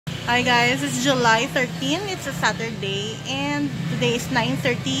Hi guys, it's July 13. It's a Saturday and today is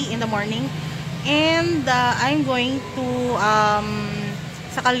 9:30 in the morning. And I'm going to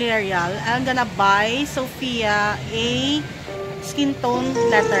sa Calerial. I'm gonna buy Sophia a skin tone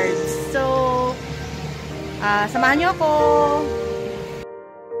letters. So, samahan niyo ako.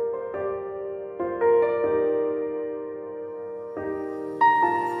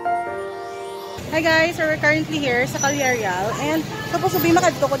 Hi guys, so we're currently here sa Calerial and supposed to be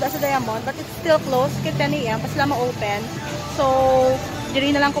makadto ko sa Diamond but it's still closed kay 10 AM pa sila ma-open. So,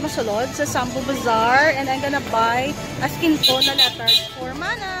 diri na lang ko masulod sa Sambo Bazar and I'm gonna buy a skin tone na letters for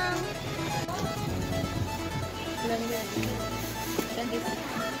Manang.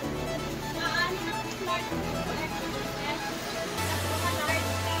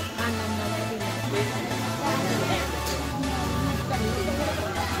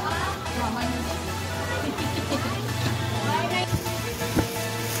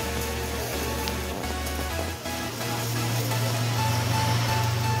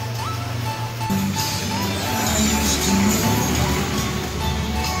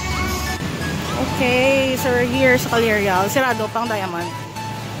 Okay, so we're here sa Calerial. Sirado pang Diamond.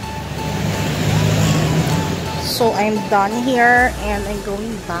 So I'm done here and I'm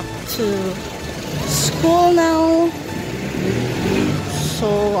going back to school now.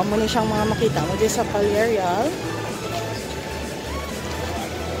 So, amo na siyang mga makita mo dito sa Calerial.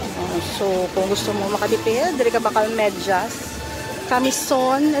 So, kung gusto mo makadipid, dili ka bakal medyas,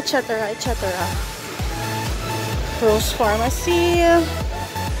 kamison, etc. etc. Rose Pharmacy.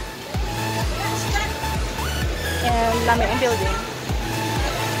 And lami ang building.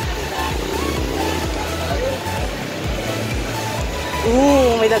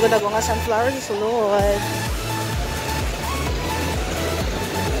 Ooh, may dago-dago nga sunflower sa sulod.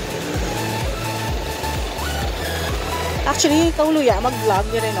 Actually, kauluya, mag-vlog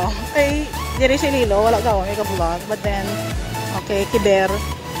dire no. Ay, dire sa Iloilo, wala ka may ka-vlog. But then, okay, kiber.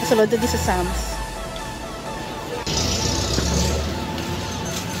 Kasulod din sa Sam's.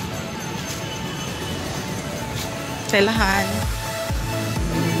 Selahan.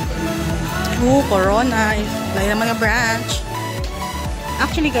 Corona. Dahil naman nga branch.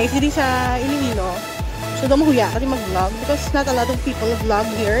 Actually guys, hindi sa Iloilo. So, damahuya ka din mag-vlog because not a lot of people vlog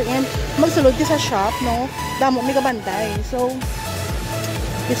here. And magsulod ka sa shop, no? Damo, may kabantay. So,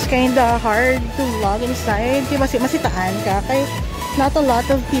 it's kinda hard to vlog inside. Kaya masitaan ka. Kaya not a lot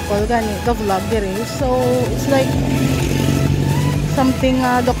of people ganit ka vlog dire. So, it's like something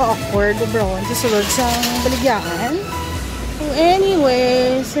do ka awkward bro sulod sa baligyan. So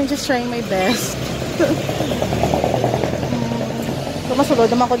anyways, I'm just trying my best. So masulod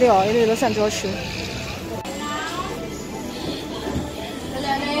naman ko diyo Iloilo Central Shoe.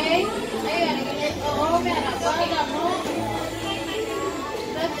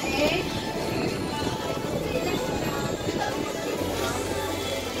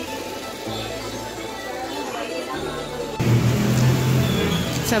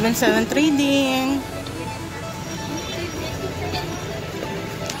 Seven trading.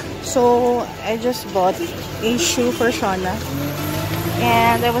 So I just bought a shoe for Shauna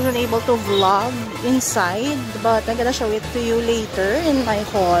and I wasn't able to vlog inside, but I'm gonna show it to you later in my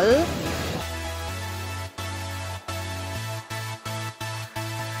haul.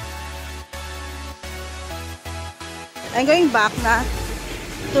 I'm going back na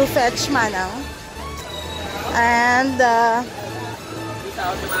to fetch Manang and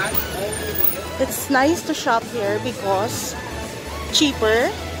it's nice to shop here because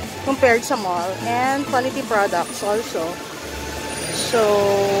cheaper compared sa mall and quality products also. So,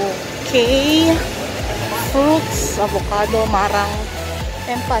 fruits, avocado, marang,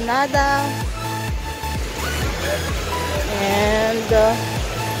 empanada, and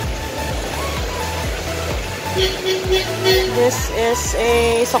this is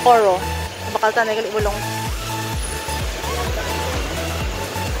a Socorro. Bakal tanay kalibulong.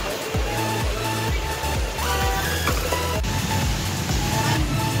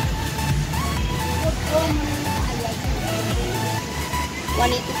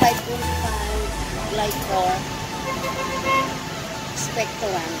 Like for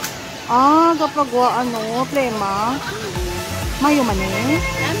expectorant. Kapag plema. Mayo man eh.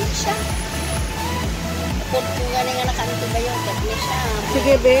 Ano siya? Kung gani nga nakanto ba yung teknik siya.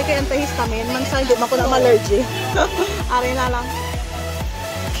 Sige be, kaya antihistamine. Man sa hindi ko na allergy. Ari na lang.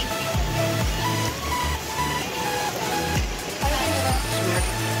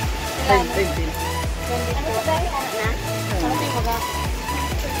 Ano ba tayo? Ano na? Ano tayo maga?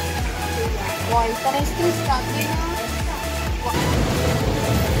 Why? Parang stress ka.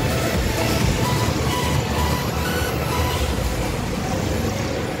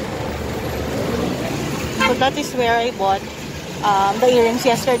 that is where I bought the earrings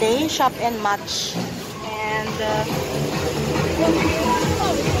yesterday. Shop and Match. And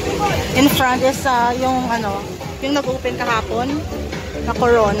in front is yung yung nag-open kahapon na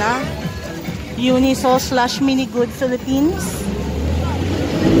Corona. Uniso / Mini Good Philippines.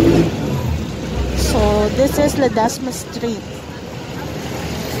 So, this is Ledesma Street.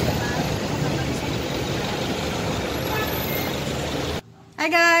 Hi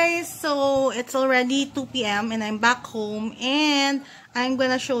guys! So, it's already 2 p.m. and I'm back home and I'm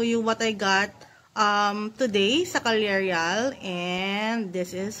gonna show you what I got today sa Calyarial, and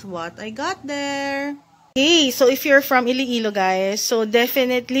this is what I got there. Okay, so if you're from Iloilo guys, so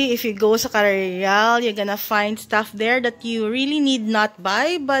definitely if you go sa Calyarial, you're gonna find stuff there that you really need not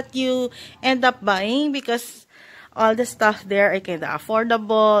buy but you end up buying because all the stuff there are kinda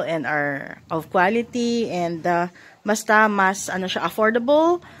affordable and are of quality and basta mas siya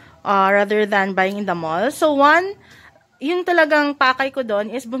affordable rather than buying in the mall. So one, yung talagang pakay ko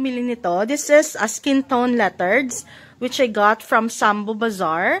doon is bumili nito. This is a skin tone lettered which I got from Sambo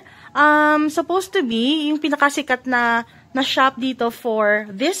Bazar. Supposed to be yung pinakasikat na shop dito for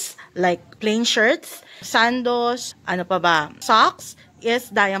this, like plain shirts, sandos, ano pa ba, socks is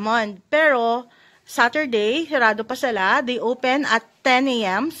Diamond. Pero Saturday, hirado pa sila. They open at 10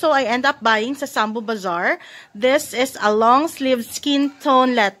 a.m. So, I end up buying sa Sambo Bazar. This is a long sleeve skin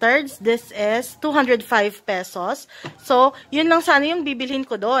tone lettered. This is 205 pesos. So, yun lang sana yung bibilhin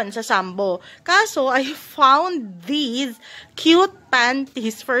ko doon sa Sambo. Kaso, I found these cute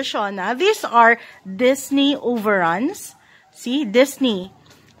panties for Shona. These are Disney overruns. See? Disney.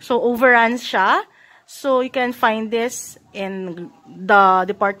 So, overruns siya. So, you can find this in the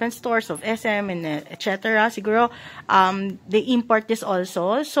department stores of SM and etc. Siguro, they import this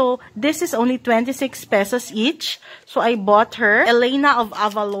also. So, this is only 26 pesos each. So, I bought her Elena of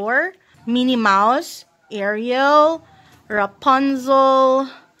Avalor, Minnie Mouse, Ariel,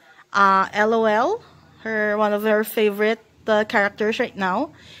 Rapunzel, LOL, one of her favorite characters right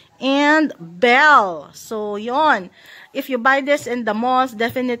now, and Belle. So, yon. If you buy this in the malls,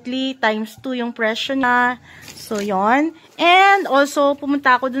 definitely times 2 yung presyo na. So, yon. And also,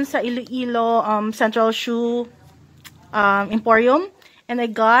 pumunta ako dun sa Iloilo Central Shoe Emporium. And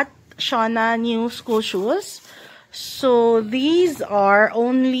I got Shona new school shoes. So, these are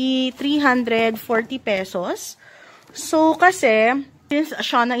only 340 pesos. So, kasi, since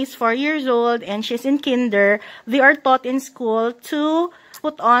Shona is 4 years old and she's in kinder, they are taught in school to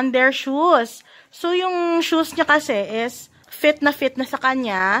put on their shoes. So, yung shoes niya kasi is fit na sa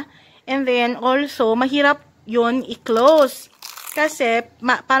kanya. And then, also, mahirap yun i-close. Kasi,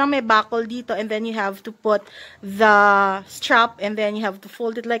 parang may buckle dito. And then, you have to put the strap. And then, you have to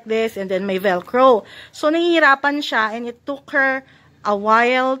fold it like this. And then, may velcro. So, nahihirapan siya. And it took her a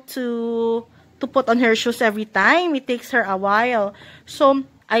while to put on her shoes every time. It takes her a while. So,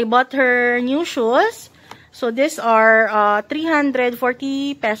 I bought her new shoes. So, these are 340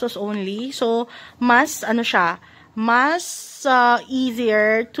 pesos only. So, mas, mas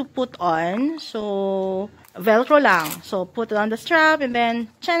easier to put on. So, velcro lang. So, put it on the strap and then,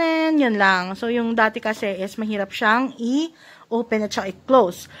 chanan, yun lang. So, yung dati kasi is mahirap siyang i-open at saka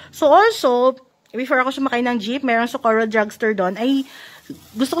i-close. So, also, before ako sumakay ng jeep, meron sa Coral Drugstore doon, ay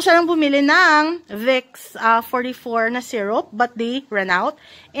gusto ko silang bumili ng Vicks 44 na syrup, but they ran out.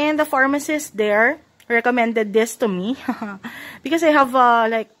 And the pharmacist there recommended this to me because I have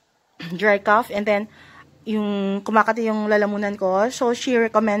like dry cough and then yung kumakati yung lalamunan ko. So, she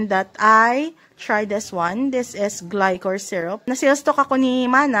recommended that I try this one. This is Glycor syrup. Na-sales stock ako ni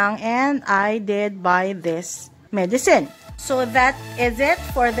Manang and I did buy this medicine. So, that is it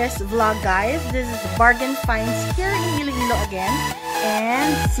for this vlog, guys. This is Bargain Finds here in Iloilo again.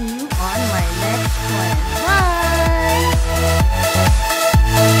 And see you on my next one. Bye!